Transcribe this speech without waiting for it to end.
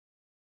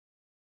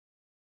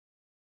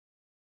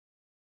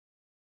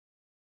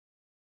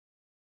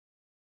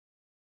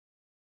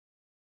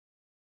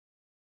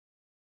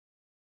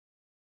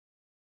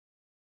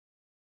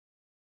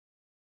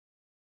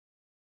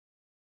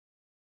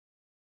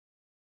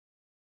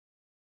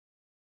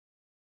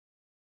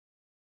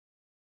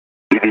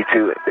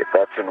EV2 if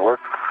that's in work.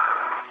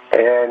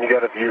 And you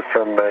got a view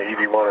from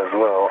EV1 as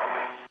well.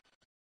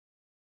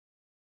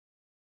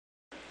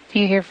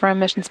 You hear from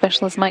Mission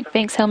Specialist Mike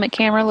Fink's helmet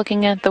camera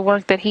looking at the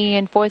work that he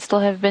and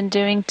Foystel have been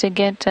doing to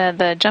get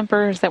the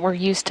jumpers that were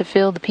used to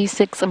fill the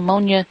P6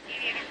 ammonia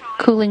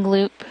cooling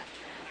loop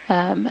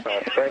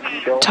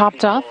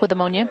topped off with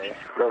ammonia.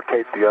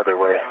 Rotate the other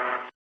way.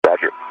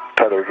 Roger.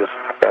 Tether just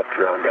wrapped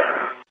around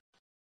there.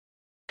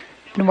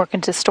 Been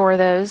working to store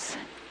those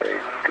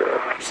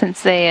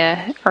since they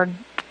are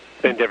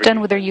done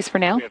with their use for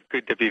now. We have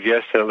good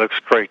WVS and it looks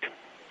great.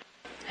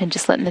 And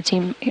just letting the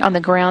team on the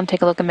ground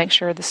take a look and make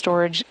sure the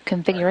storage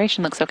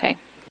configuration looks okay.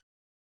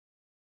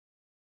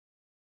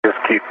 Just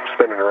keep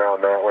spinning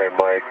around that way,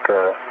 Mike.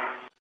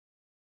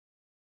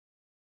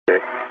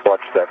 Okay,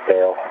 watch that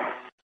tail.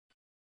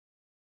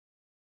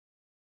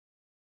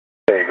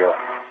 There you go.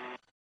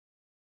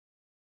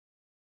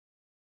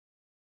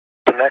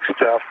 The next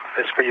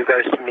is for you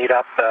guys to meet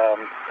up a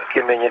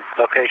convenient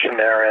location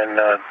there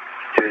and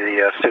do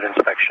the suit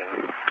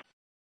inspection.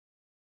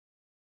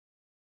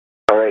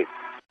 All right,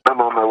 I'm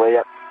on my way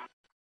up.